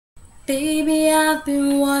Baby, I've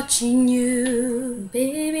been watching you.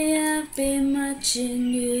 Baby, I've been watching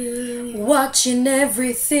you. Watching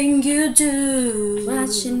everything you do.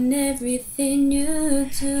 Watching everything you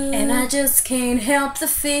do. And I just can't help the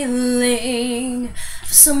feeling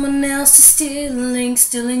for someone else is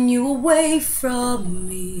stealing you away from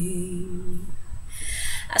me.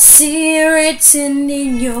 I see it written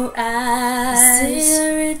in your eyes. I see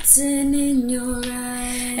it written in your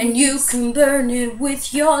eyes. And you can burn it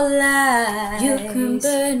with your lies. You can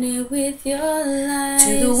burn it with your lies.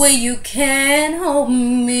 To the way you can hold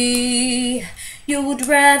me. You would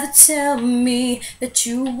rather tell me that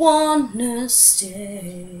you wanna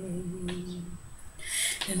stay.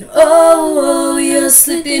 And oh, you're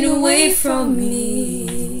slipping away from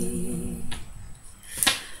me.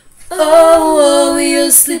 Oh,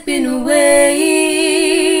 you're slipping away,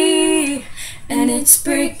 and it's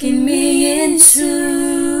breaking me in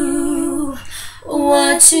two,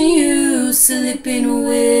 watching you slipping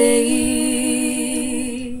away.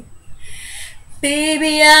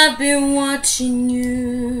 Baby, I've been watching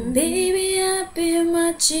you. Baby, I've been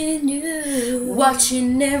watching you.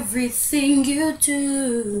 Watching everything you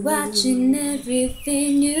do. Watching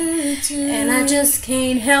everything you do. And I just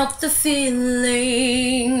can't help the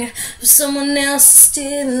feeling of someone else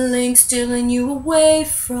stealing you away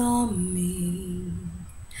from me.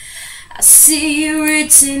 I see it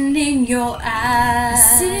written in your eyes.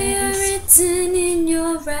 I see it written in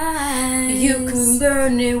your eyes. You can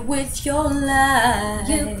burn it with your lies.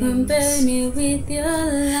 You can burn it with your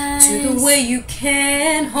lies. To the way you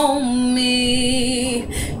can hold me.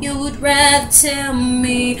 You would rather tell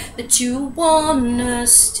me that you wanna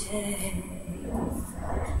stay.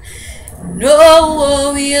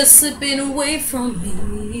 No, you're slipping away from me.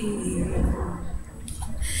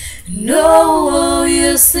 No,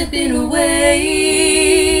 you're slipping away,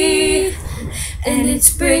 and it's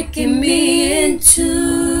breaking me in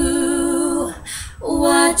two,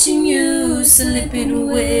 watching you slipping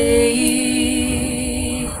away.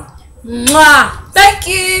 Mwah! Thank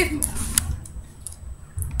you.